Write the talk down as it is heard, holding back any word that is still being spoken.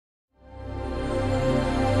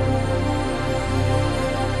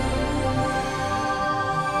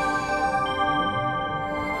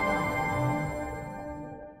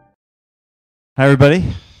Hi, everybody.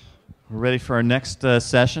 We're ready for our next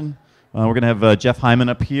session. We're going to have Jeff Hyman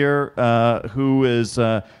up here, who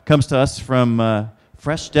comes to us from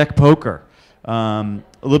Fresh Deck Poker. A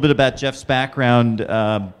little bit about Jeff's background.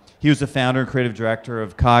 He was the founder and creative director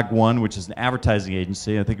of Cog1, which is an advertising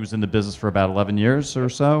agency. I think he was in the business for about 11 years or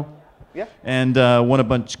so. Yeah. And won a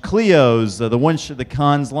bunch of Clios, the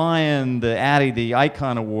Cannes Lion, the Addy, the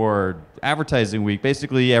Icon Award, Advertising Week,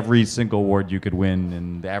 basically every single award you could win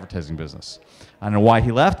in the advertising business. I don't know why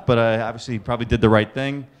he left, but obviously he probably did the right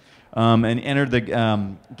thing, and entered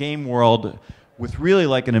the game world with really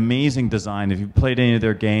like an amazing design. If you played any of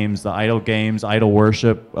their games, the Idle games, Idle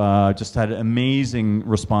Worship, just had an amazing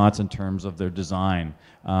response in terms of their design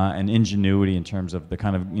and ingenuity in terms of the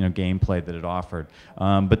kind of gameplay that it offered.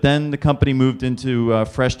 But then the company moved into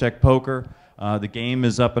Fresh Deck Poker. The game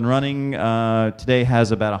is up and running. Today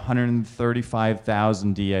has about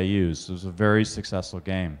 135,000 DAUs. So it's a very successful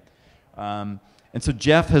game. And so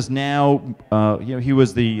Jeff has now, he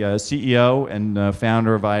was the CEO and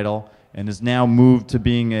founder of Idle, and has now moved to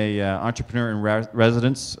being a entrepreneur in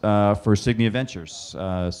residence for Signia Ventures.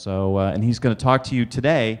 And he's going to talk to you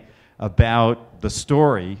today about the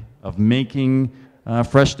story of making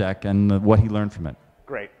Fresh Deck and what he learned from it.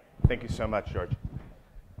 Great. Thank you so much, George.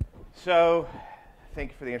 So,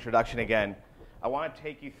 thank you for the introduction again. I want to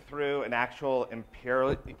take you through an actual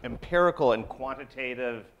empirical and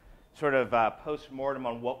quantitative sort of post-mortem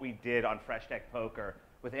on what we did on Fresh Deck Poker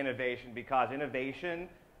with innovation, because innovation,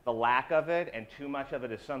 the lack of it and too much of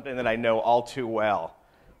it, is something that I know all too well,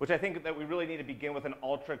 which I think that we really need to begin with an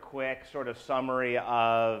ultra-quick sort of summary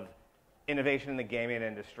of innovation in the gaming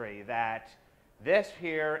industry. That this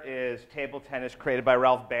here is table tennis created by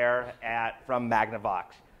Ralph Baer from Magnavox.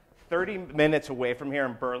 30 minutes away from here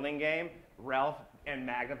in Burlingame, Ralph and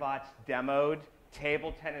Magnavox demoed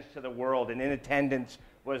table tennis to the world, and in attendance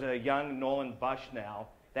was a young Nolan Bushnell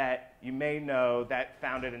that you may know that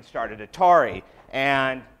founded and started Atari.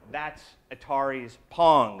 And that's Atari's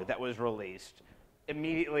Pong that was released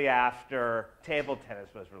immediately after table tennis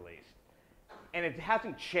was released. And it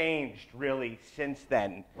hasn't changed really since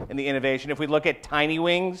then in the innovation. If we look at Tiny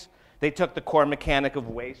Wings, they took the core mechanic of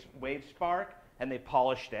Wave Spark and they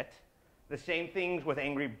polished it. The same things with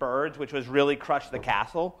Angry Birds, which was really Crush the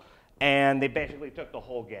Castle. And they basically took the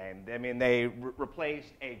whole game. I mean, they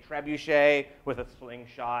replaced a trebuchet with a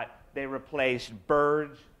slingshot. They replaced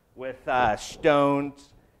birds with stones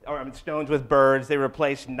with birds. They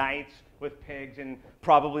replaced knights with pigs, and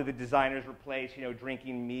probably the designers replaced,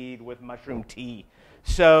 drinking mead with mushroom tea.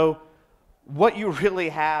 So what you really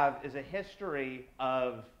have is a history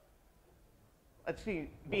of,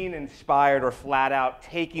 being inspired or flat out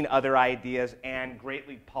taking other ideas and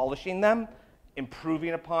greatly polishing them,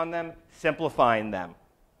 improving upon them, simplifying them.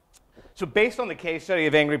 So based on the case study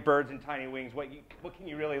of Angry Birds and Tiny Wings, what can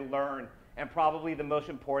you really learn? And probably the most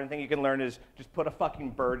important thing you can learn is just put a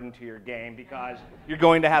fucking bird into your game, because you're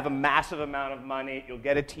going to have a massive amount of money, you'll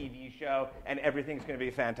get a TV show, and everything's going to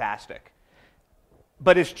be fantastic.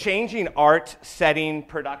 But is changing art, setting,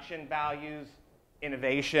 production values,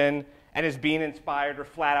 innovation, and is being inspired or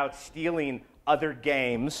flat out stealing other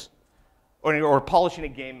games, or polishing a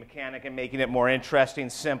game mechanic and making it more interesting,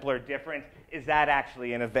 simpler, different, is that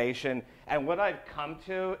actually innovation? And what I've come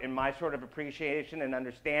to in my sort of appreciation and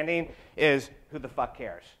understanding is, who the fuck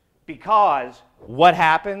cares? Because what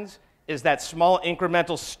happens is that small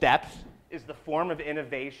incremental steps is the form of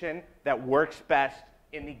innovation that works best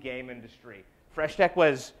in the game industry. Fresh Deck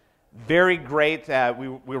was very great. We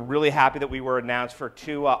were really happy that we were announced for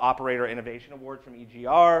 2 Operator Innovation Awards from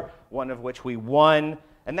EGR, one of which we won.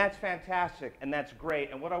 And that's fantastic, and that's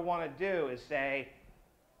great. And what I want to do is say,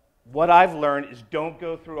 what I've learned is don't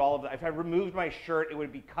go through all of that. If I removed my shirt, it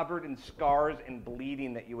would be covered in scars and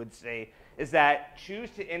bleeding, that you would say, is that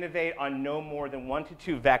choose to innovate on no more than 1 to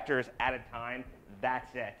 2 vectors at a time.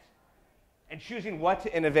 That's it. And choosing what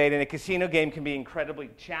to innovate in a casino game can be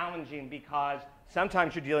incredibly challenging, because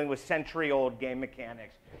sometimes you're dealing with century-old game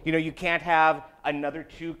mechanics. You can't have another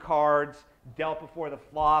 2 cards dealt before the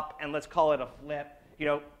flop, and let's call it a flip.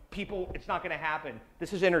 People, it's not going to happen.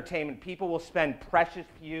 This is entertainment. People will spend precious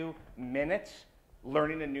few minutes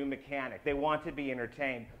learning a new mechanic. They want to be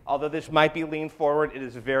entertained. Although this might be lean forward, it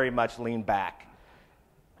is very much lean back.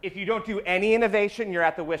 If you don't do any innovation, you're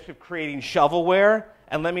at the risk of creating shovelware.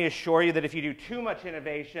 And let me assure you that if you do too much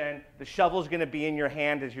innovation, the shovel's going to be in your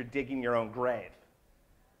hand as you're digging your own grave.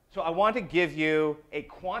 So I want to give you a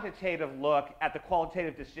quantitative look at the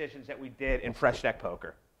qualitative decisions that we did in Fresh Deck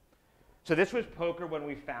Poker. So this was poker when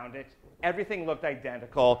we found it. Everything looked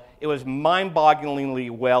identical. It was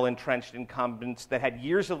mind-bogglingly well-entrenched incumbents that had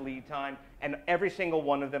years of lead time and every single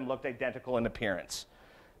one of them looked identical in appearance.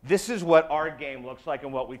 This is what our game looks like,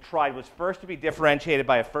 and what we tried was first to be differentiated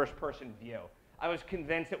by a first-person view. I was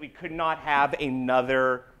convinced that we could not have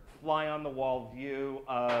another fly-on-the-wall view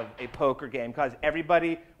of a poker game because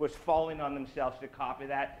everybody was falling on themselves to copy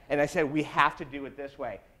that, and I said, we have to do it this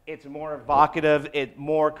way. It's more evocative, it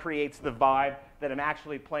more creates the vibe that I'm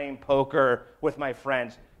actually playing poker with my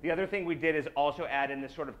friends. The other thing we did is also add in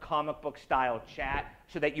this sort of comic book style chat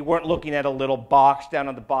so that you weren't looking at a little box down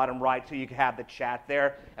on the bottom right so you could have the chat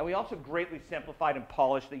there. And we also greatly simplified and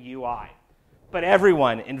polished the UI. But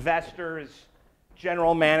everyone, investors,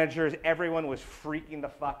 general managers, everyone was freaking the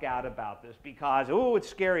fuck out about this because, oh, it's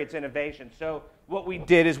scary, it's innovation. So what we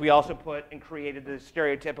did is we also put and created the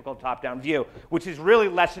stereotypical top-down view, which is really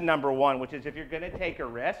lesson number one, which is if you're going to take a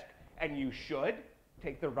risk, and you should,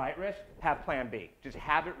 take the right risk, have plan B. Just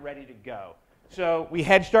have it ready to go. So we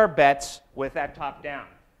hedged our bets with that top down.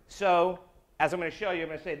 So as I'm going to show you, I'm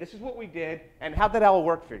going to say, this is what we did, and how'd that all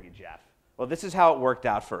work for you, Jeff? Well, this is how it worked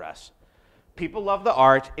out for us. People love the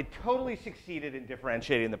art. It totally succeeded in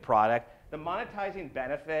differentiating the product. The monetizing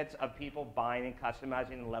benefits of people buying and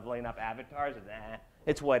customizing and leveling up avatars,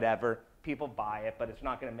 it's whatever. People buy it, but it's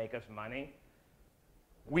not going to make us money.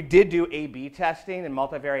 We did do A/B testing and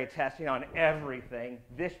multivariate testing on everything,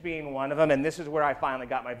 this being one of them, and this is where I finally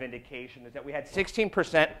got my vindication, is that we had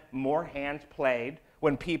 16% more hands played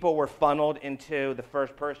when people were funneled into the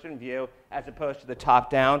first-person view as opposed to the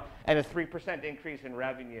top-down, and a 3% increase in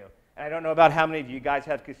revenue. And I don't know about how many of you guys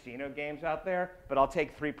have casino games out there, but I'll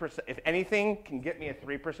take 3%. If anything can get me a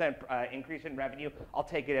 3% increase in revenue, I'll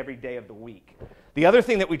take it every day of the week. The other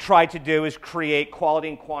thing that we tried to do is create quality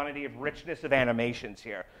and quantity of richness of animations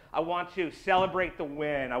here. I want to celebrate the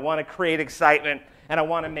win. I want to create excitement, and I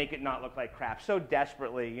want to make it not look like crap. So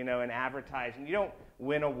desperately, you know, in advertising, you don't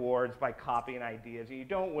win awards by copying ideas, and you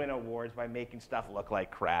don't win awards by making stuff look like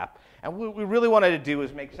crap. And what we really wanted to do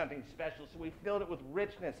was make something special, so we filled it with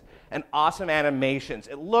richness and awesome animations.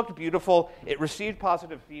 It looked beautiful. It received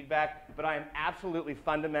positive feedback, but I am absolutely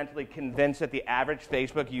fundamentally convinced that the average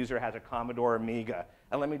Facebook user has a Commodore Amiga.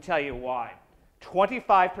 And let me tell you why.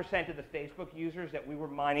 25% of the Facebook users that we were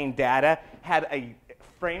mining data had a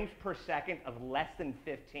frames per second of less than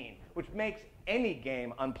 15, which makes any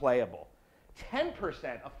game unplayable.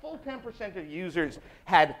 10%, a full 10% of users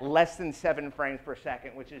had less than 7 frames per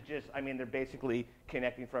second, which is just, I mean, they're basically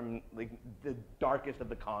connecting from like, the darkest of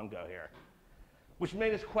the Congo here, which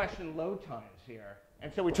made us question load times here.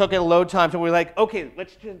 And so we took in load times and we were like, okay,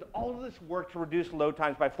 let's do all of this work to reduce load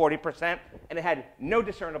times by 40%, and it had no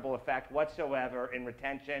discernible effect whatsoever in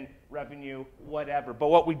retention, revenue, whatever. But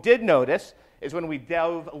what we did notice is when we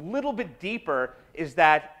delve a little bit deeper is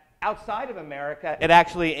that outside of America, it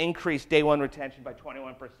actually increased day one retention by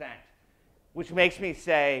 21%, which makes me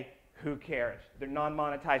say, who cares? They're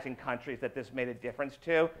non-monetizing countries that this made a difference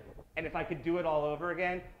to. And if I could do it all over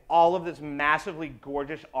again, all of this massively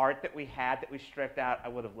gorgeous art that we had that we stripped out, I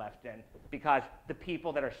would have left in because the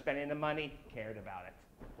people that are spending the money cared about it.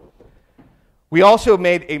 We also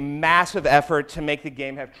made a massive effort to make the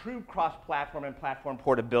game have true cross-platform and platform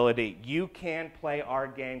portability. You can play our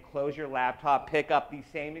game, close your laptop, pick up the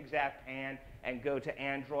same exact hand, and go to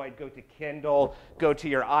Android, go to Kindle, go to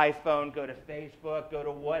your iPhone, go to Facebook, go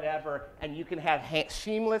to whatever, and you can have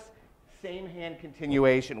seamless same hand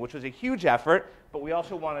continuation, which was a huge effort, but we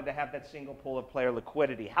also wanted to have that single pool of player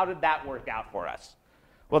liquidity. How did that work out for us?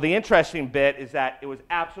 Well, the interesting bit is that it was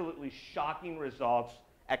absolutely shocking results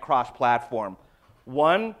at cross-platform.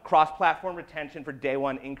 One, cross-platform retention for day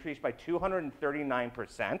one increased by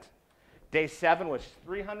 239%. Day 7 was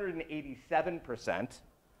 387%.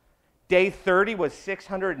 Day 30 was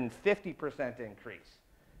 650% increase.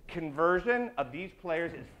 Conversion of these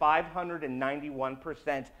players is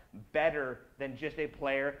 591% better than just a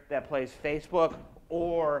player that plays Facebook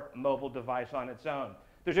or mobile device on its own.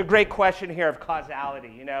 There's a great question here of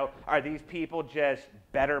causality. You know, are these people just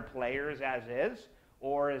better players as is?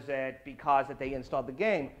 Or is it because that they installed the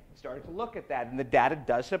game? Started to look at that, and the data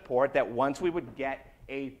does support that once we would get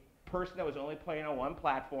a person that was only playing on one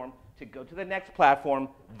platform to go to the next platform,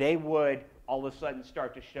 they would all of a sudden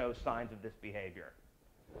start to show signs of this behavior.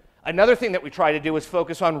 Another thing that we try to do is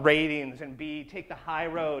focus on ratings and take the high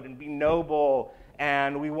road and be noble,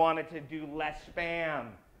 and we wanted to do less spam.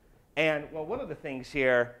 And well, one of the things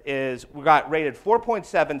here is we got rated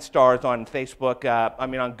 4.7 stars on Facebook,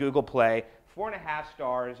 on Google Play, 4.5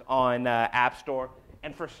 stars on App Store,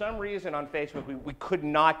 and for some reason on Facebook we could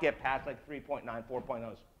not get past like 3.9,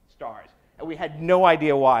 4.0 stars. And we had no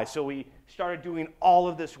idea why, so we started doing all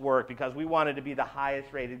of this work because we wanted to be the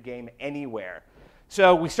highest rated game anywhere.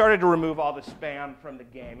 So we started to remove all the spam from the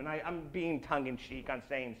game. And I'm being tongue-in-cheek on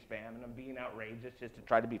saying spam, and I'm being outrageous just to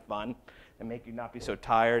try to be fun and make you not be so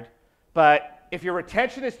tired. But if your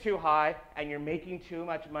retention is too high and you're making too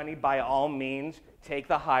much money, by all means, take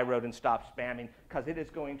the high road and stop spamming, because it is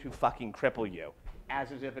going to fucking cripple you,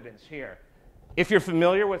 as is evidence here. If you're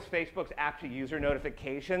familiar with Facebook's app-to-user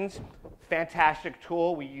notifications, fantastic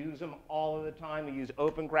tool. We use them all of the time. We use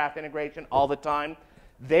Open Graph integration all the time.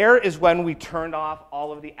 There is when we turned off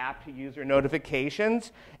all of the app-to-user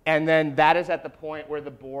notifications, and then that is at the point where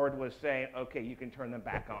the board was saying, okay, you can turn them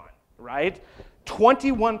back on, right?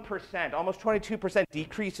 21%, almost 22%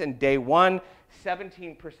 decrease in day 1,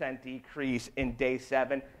 17% decrease in day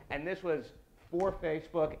 7, and this was for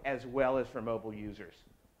Facebook as well as for mobile users.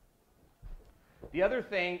 The other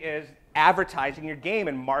thing is advertising your game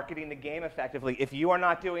and marketing the game effectively. If you are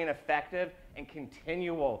not doing effective and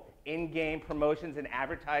continual in-game promotions and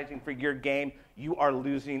advertising for your game, you are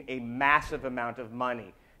losing a massive amount of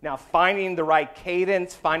money. Now, finding the right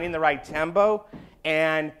cadence, finding the right tempo,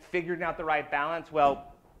 and figuring out the right balance,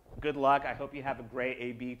 well, good luck. I hope you have a great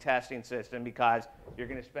A/B testing system, because you're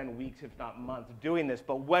going to spend weeks, if not months, doing this.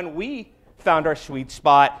 But when we found our sweet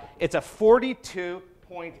spot, it's a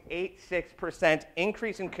 42.86%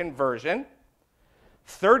 increase in conversion,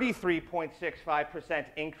 33.65%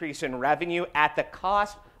 increase in revenue at the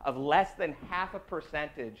cost of less than half a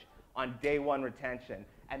percentage on day 1 retention.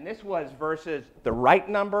 And this was versus the right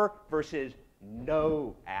number versus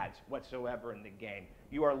no ads whatsoever in the game.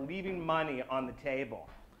 You are leaving money on the table.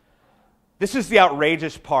 This is the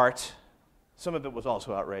outrageous part. Some of it was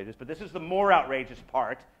also outrageous, but this is the more outrageous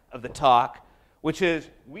part of the talk, which is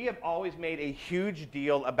we have always made a huge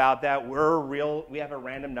deal about that. We have a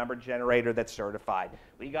random number generator that's certified.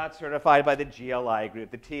 We got certified by the GLI group,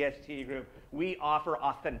 the TST group. We offer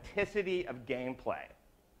authenticity of gameplay.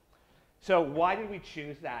 So why did we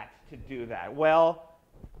choose that to do that? Well,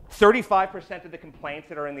 35% of the complaints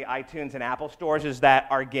that are in the iTunes and Apple stores is that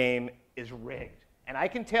our game is rigged. And I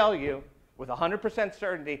can tell you with 100%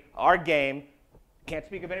 certainty, our game, can't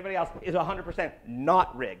speak of anybody else, is 100%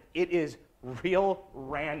 not rigged. It is real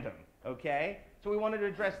random, okay? So we wanted to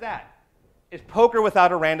address that. Is poker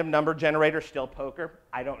without a random number generator still poker?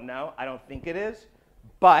 I don't know. I don't think it is.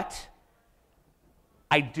 But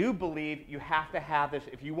I do believe you have to have this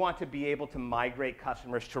if you want to be able to migrate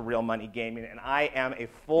customers to real money gaming. And I am a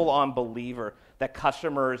full-on believer that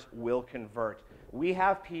customers will convert. We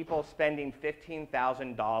have people spending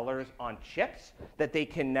 $15,000 on chips that they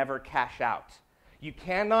can never cash out. You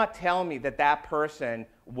cannot tell me that that person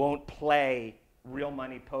won't play real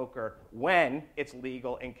money poker when it's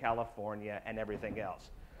legal in California and everything else.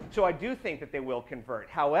 So I do think that they will convert.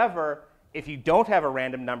 However, if you don't have a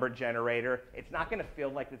random number generator, it's not going to feel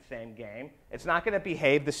like the same game. It's not going to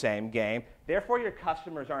behave the same game. Therefore, your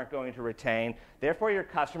customers aren't going to retain. Therefore, your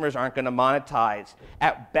customers aren't going to monetize.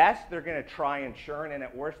 At best, they're going to try and churn, and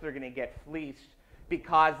at worst, they're going to get fleeced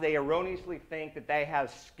because they erroneously think that they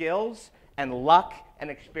have skills and luck and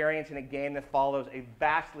experience in a game that follows a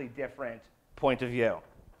vastly different point of view.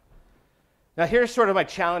 Now, here's sort of my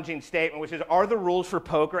challenging statement, which is, are the rules for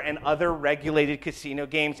poker and other regulated casino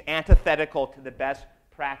games antithetical to the best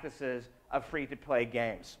practices of free-to-play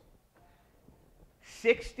games?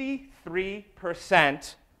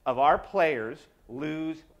 63% of our players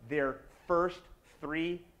lose their first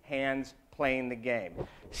 3 hands playing the game.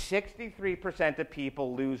 63% of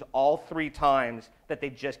people lose all 3 times that they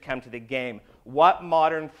just come to the game. What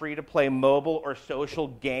modern free-to-play mobile or social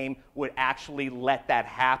game would actually let that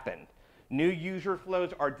happen? New user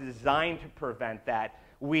flows are designed to prevent that.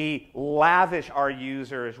 We lavish our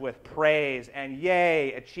users with praise and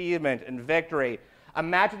yay, achievement, and victory.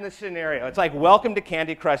 Imagine this scenario. It's like, welcome to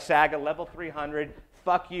Candy Crush Saga, level 300.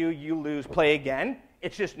 Fuck you, you lose, play again.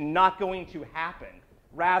 It's just not going to happen.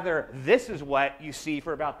 Rather, this is what you see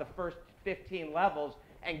for about the first 15 levels.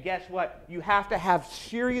 And guess what? You have to have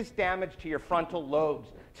serious damage to your frontal lobes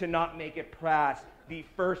to not make it past the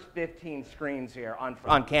first 15 screens here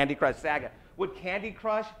on Candy Crush Saga. Would Candy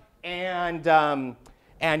Crush and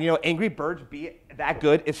Angry Birds be that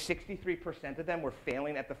good if 63% of them were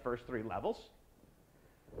failing at the first 3 levels?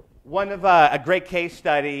 One of a great case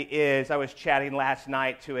study is I was chatting last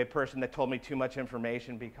night to a person that told me too much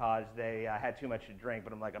information because they had too much to drink,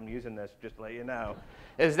 but I'm like, I'm using this just to let you know,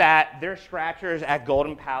 is that their scratchers at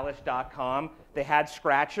goldenpalace.com, they had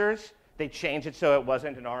scratchers. They changed it so it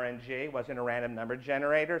wasn't an RNG, wasn't a random number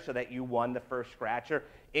generator, so that you won the first scratcher.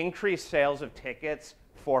 Increased sales of tickets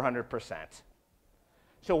 400%.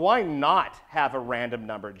 So why not have a random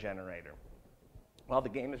number generator? Well, the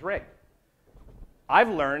game is rigged. I've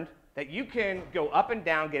learned that you can go up and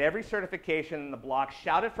down, get every certification in the block,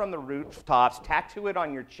 shout it from the rooftops, tattoo it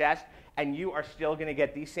on your chest, and you are still going to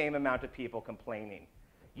get the same amount of people complaining.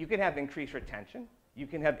 You can have increased retention. You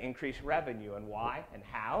can have increased revenue. And why and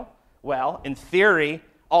how? Well, in theory,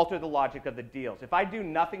 alter the logic of the deals. If I do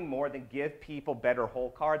nothing more than give people better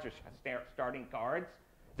hole cards or starting cards,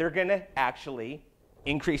 they're going to actually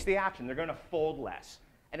increase the action. They're going to fold less.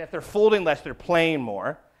 And if they're folding less, they're playing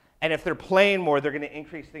more. And if they're playing more, they're going to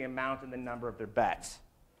increase the amount and the number of their bets.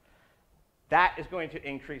 That is going to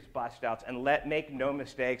increase bust outs. And make no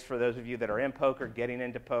mistakes for those of you that are in poker, getting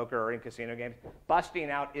into poker, or in casino games. Busting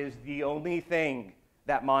out is the only thing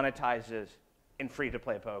that monetizes in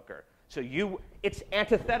free-to-play poker. So it's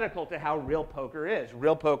antithetical to how real poker is.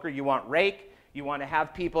 Real poker, you want rake, you want to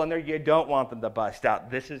have people in there, you don't want them to bust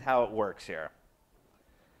out. This is how it works here.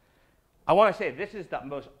 I want to say this is the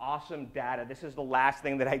most awesome data. This is the last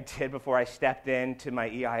thing that I did before I stepped into my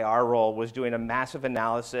EIR role, was doing a massive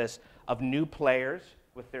analysis of new players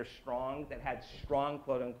that had strong,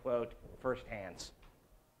 quote unquote, first hands.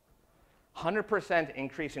 100%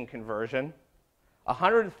 increase in conversion,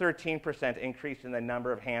 113% increase in the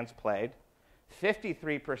number of hands played,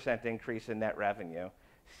 53% increase in net revenue,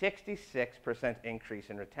 66% increase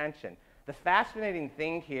in retention. The fascinating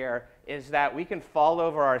thing here is that we can fall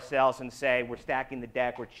over ourselves and say we're stacking the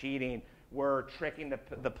deck, we're cheating, we're tricking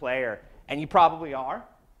the player, and you probably are.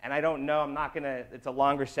 And I don't know, it's a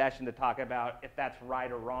longer session to talk about if that's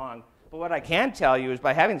right or wrong. But what I can tell you is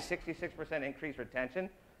by having 66% increased retention,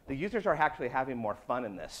 the users are actually having more fun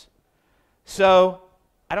in this. So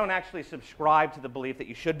I don't actually subscribe to the belief that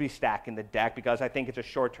you should be stacking the deck, because I think it's a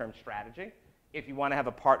short-term strategy. If you want to have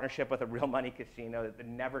a partnership with a real money casino, they're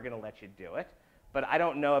never going to let you do it. But I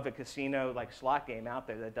don't know of a casino like slot game out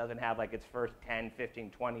there that doesn't have like its first 10,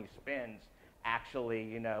 15, 20 spins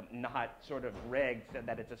actually, not sort of rigged so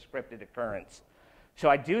that it's a scripted occurrence. So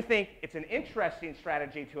I do think it's an interesting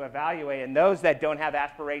strategy to evaluate, and those that don't have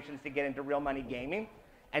aspirations to get into real money gaming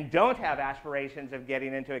and don't have aspirations of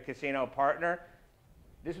getting into a casino partner,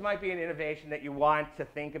 this might be an innovation that you want to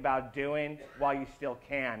think about doing while you still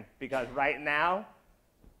can, because right now,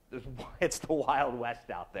 it's the Wild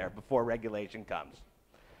West out there before regulation comes.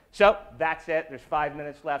 So that's it. There's 5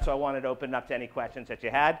 minutes left, so I wanted to open it up to any questions that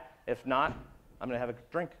you had. If not, I'm going to have a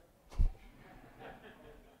drink.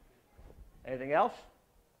 Anything else?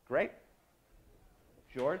 Great.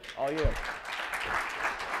 George, all you.